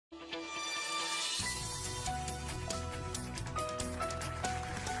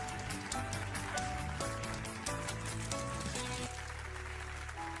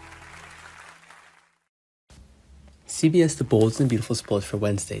CBS The Bold and Beautiful spoilers for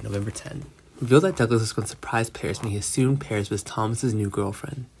Wednesday, November 10, revealed that Douglas was going to surprise Paris when he assumed Paris was Thomas's new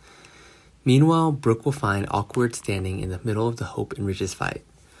girlfriend. Meanwhile, Brooke will find awkward standing in the middle of the Hope and Ridge's fight.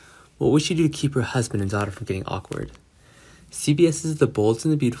 What would she do to keep her husband and daughter from getting awkward? CBS's The Bold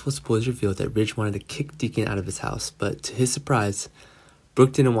and the Beautiful spoilers revealed that Ridge wanted to kick Deacon out of his house, but to his surprise,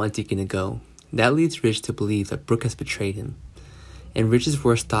 Brooke didn't want Deacon to go. That leads Ridge to believe that Brooke has betrayed him. And Ridge's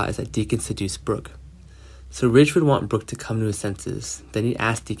worst thought is that Deacon seduced Brooke. So Ridge would want Brooke to come to his senses, then he'd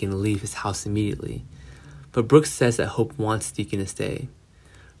ask Deacon to leave his house immediately. But Brooke says that Hope wants Deacon to stay.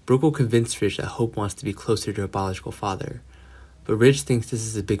 Brooke will convince Ridge that Hope wants to be closer to her biological father. But Ridge thinks this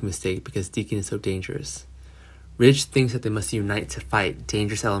is a big mistake because Deacon is so dangerous. Ridge thinks that they must unite to fight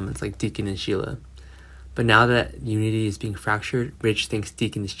dangerous elements like Deacon and Sheila. But now that unity is being fractured, Ridge thinks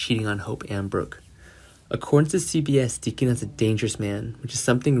Deacon is cheating on Hope and Brooke. According to CBS, Deacon is a dangerous man, which is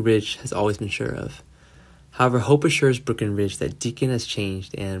something Ridge has always been sure of. However, Hope assures Brooke and Ridge that Deacon has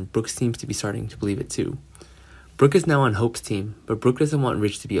changed, and Brooke seems to be starting to believe it too. Brooke is now on Hope's team, but Brooke doesn't want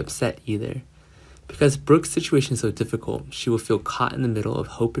Ridge to be upset either. Because Brooke's situation is so difficult, she will feel caught in the middle of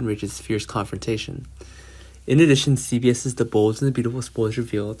Hope and Ridge's fierce confrontation. In addition, CBS's The Bold and the Beautiful spoilers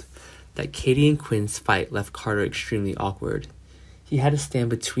revealed that Katie and Quinn's fight left Carter extremely awkward. He had to stand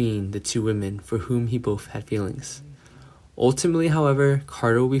between the two women for whom he both had feelings. Ultimately, however,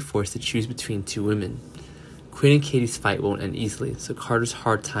 Carter will be forced to choose between two women. Quinn and Katie's fight won't end easily, so Carter's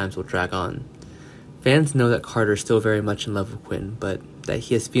hard times will drag on. Fans know that Carter is still very much in love with Quinn, but that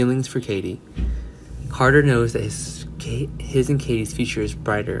he has feelings for Katie. Carter knows that his and Katie's future is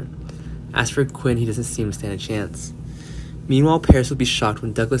brighter. As for Quinn, he doesn't seem to stand a chance. Meanwhile, Paris will be shocked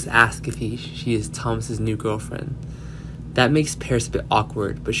when Douglas asks if she is Thomas's new girlfriend. That makes Paris a bit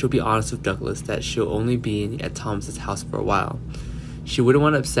awkward, but she'll be honest with Douglas that she'll only be at Thomas's house for a while. She wouldn't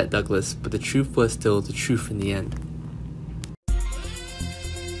want to upset Douglas, but the truth was still the truth in the end.